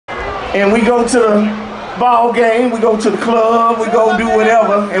and we go to the ball game, we go to the club, we go do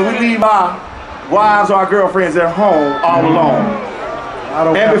whatever, and we leave our wives or our girlfriends at home all alone.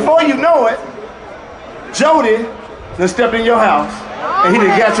 And before you know it, Jody done stepped in your house, and he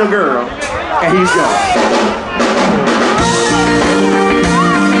done got your girl, and he's gone.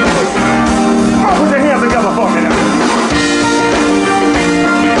 Come on, put your hands together for me now.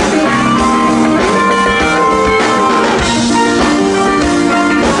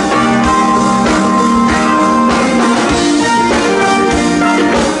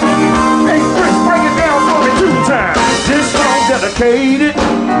 Dedicated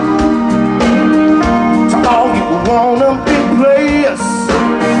to all you wanna be players.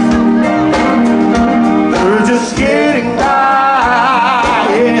 We're just getting by,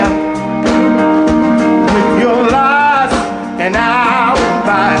 yeah, with your lies and our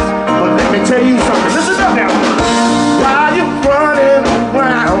lies. But let me tell you something. Listen up now. While you're running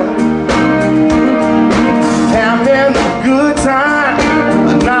around, having a good time,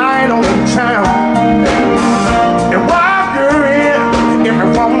 a night on the town.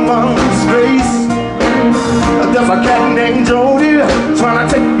 There's a cat named Jody trying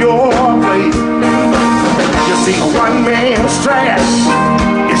to take your place. You see, one man's trash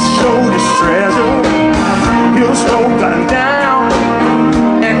is Jody's treasure. He'll slow her down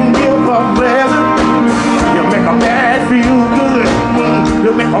and give her pleasure. You'll make a bad feel good,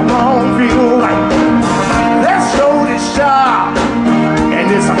 you'll make a wrong feel right. That's Jody's job, and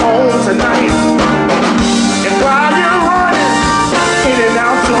it's on tonight. And while you're running in and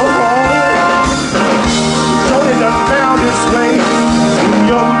out your home, found his way in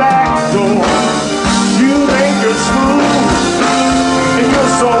your back door. You think you're smooth and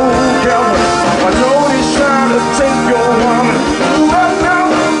you're so clever, but Jody's trying to take your woman. But now,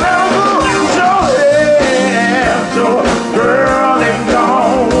 Jody, your girl ain't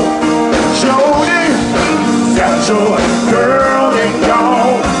gone. Jody, got your girl ain't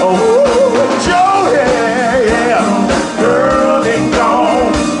gone. Oh, Jody, girl ain't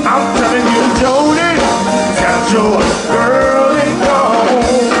gone. I'm telling you, Jody, your girl ain't gone.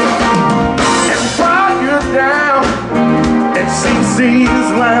 And while you're down at CC's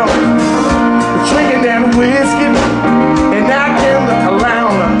Lounge, drinking that whiskey and acting the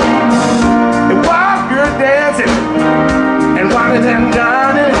clown. And while you're dancing and whining and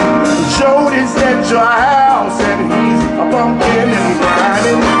dining, Jody's at your house and he's a bumping and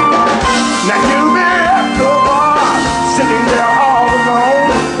grinding. Now you've been at the bar, sitting there all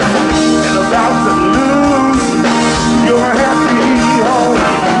alone and about to lose your happy home.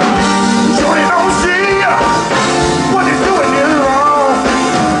 Jody don't see what he's doing is wrong.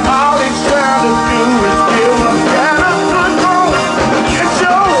 All he's trying to do is give a cat a good bone. And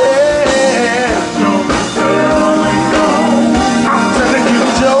Jody, your girl ain't gone. I'm telling you,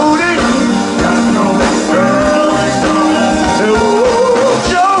 Jody, your girl ain't gone. Oh,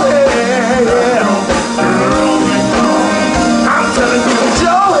 Jody, your girl ain't gone. I'm telling you,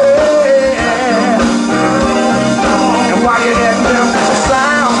 Jody. Why you at them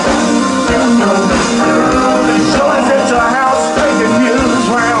sound? Jody's at your house making news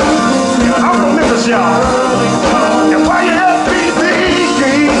round. I'm from Memphis, y'all. And why you at BBQ?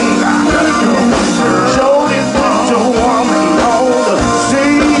 Jody's got your woman on the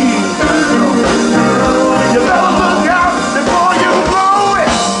scene. You better look out before you blow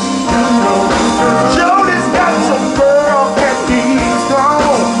it. Jody's got your girl and he's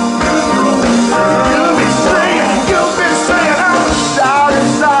gone. You'll be saying, I'm sorry,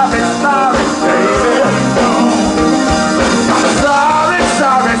 sorry, sorry, baby. I'm sorry,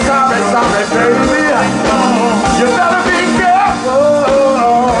 sorry, sorry, sorry, baby. You better be careful,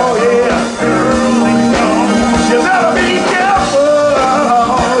 yeah. You better be careful,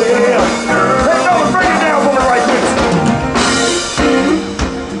 yeah. Let's go, bring it down for me right quick.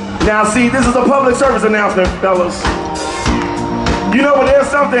 Now see, this is a public service announcement, fellas. You know what, there's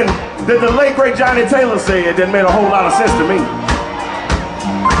something that the late great Johnny Taylor said that made a whole lot of sense to me.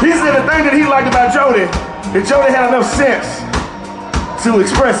 He said the thing that he liked about Jody, that Jody had enough sense to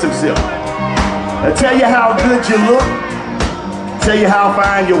express himself. Tell you how good you look, tell you how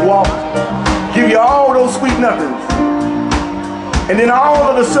fine you walk, give you all those sweet nothings. And then all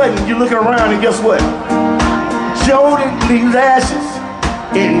of a sudden you're looking around and guess what? Jody leaves ashes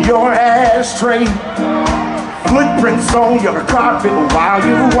in your ashtray. Footprints on your carpet while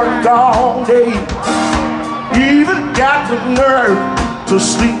you work all day. Even got the nerve to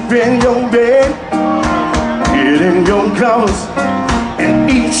sleep in your bed, get in your covers and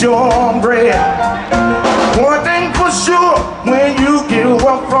eat your bread. One thing for for sure when you get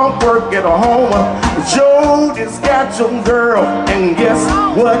up from work at home, Jody's got your girl, and guess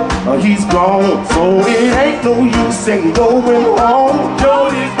what? He's gone. So it ain't no use in going home.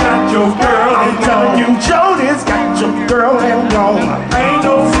 Jody's got your girl, I'm telling you, Jody's got your girl and gone. Ain't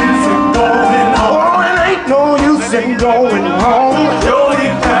no sense in going home. Oh, it ain't no use in going home.